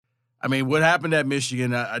I mean, what happened at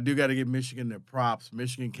Michigan, I do got to give Michigan their props.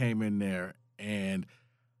 Michigan came in there, and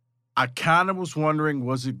I kind of was wondering,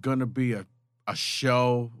 was it going to be a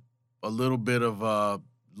show, a little bit of a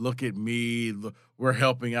look at me, we're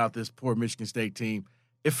helping out this poor Michigan State team.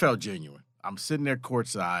 It felt genuine. I'm sitting there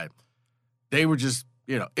courtside. They were just,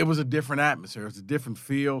 it was a different atmosphere. It was a different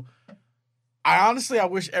feel. I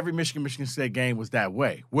wish every Michigan State game was that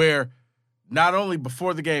way, where not only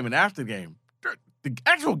before the game and after the game, the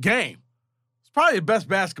actual game was probably the best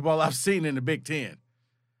basketball I've seen in the Big Ten.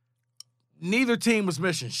 Neither team was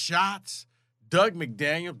missing shots. Doug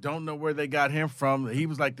McDaniel, don't know where they got him from. He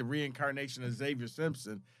was like the reincarnation of Xavier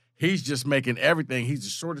Simpson. He's just making everything. He's the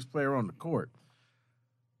shortest player on the court.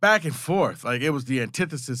 Back and forth. Like, it was the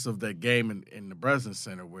antithesis of that game in the Breslin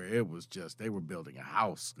Center where it was just, they were building a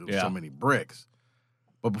house. There was so many bricks.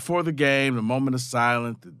 But before the game, the moment of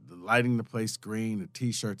silence, the lighting the place green, the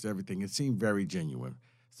T-shirts, everything, it seemed very genuine.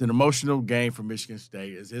 It's an emotional game for Michigan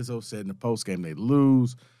State. As Izzo said in the postgame, they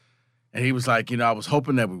lose. And he was like, I was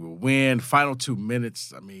hoping that we would win. Final 2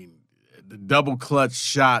 minutes, I mean, the double clutch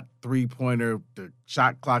shot, three-pointer, the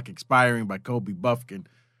shot clock expiring by Kobe Buffkin.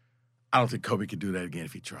 I don't think Kobe could do that again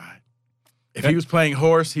if he tried. If he was playing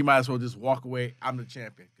horse, he might as well just walk away. I'm the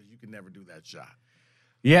champion, because you can never do that shot.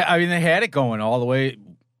 Yeah, I mean, they had it going all the way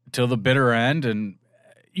till the bitter end, and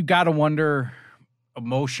you got to wonder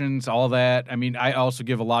emotions, all that. I mean, I also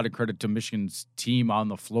give a lot of credit to Michigan's team on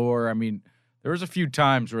the floor. I mean, there was a few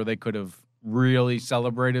times where they could have really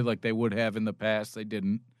celebrated like they would have in the past. They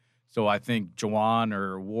didn't. So I think Juwan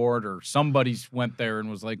or Ward or somebody went there and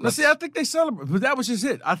was like, see, I think they celebrated. But that was just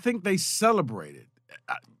it. I think they celebrated.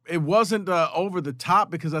 It wasn't over the top,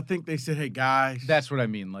 because I think they said, hey, guys. That's what I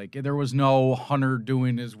mean. Like, there was no Hunter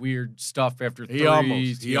doing his weird stuff after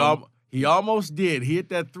threes. He almost did. He hit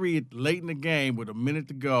that three late in the game with a minute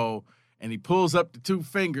to go, and he pulls up the two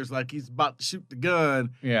fingers like he's about to shoot the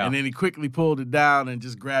gun. Yeah. And then he quickly pulled it down and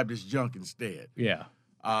just grabbed his junk instead. Yeah.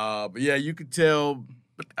 But, yeah, you could tell.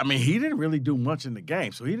 But, I mean, he didn't really do much in the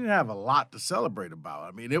game, so he didn't have a lot to celebrate about.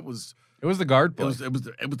 I mean, it was the guard play. It was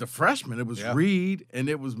the freshman. It was Reed, and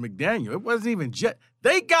it was McDaniel. It wasn't even Jet.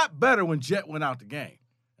 They got better when Jet went out the game.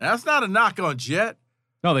 And that's not a knock on Jet.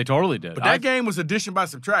 No, they totally did. But that game was addition by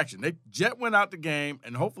subtraction. Jet went out the game,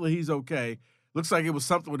 and hopefully he's okay. Looks like it was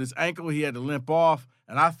something with his ankle. He had to limp off.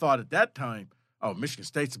 And I thought at that time, Michigan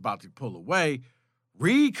State's about to pull away.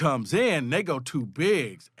 Reed comes in, and they go two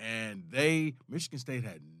bigs, and Michigan State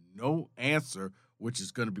had no answer, which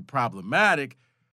is going to be problematic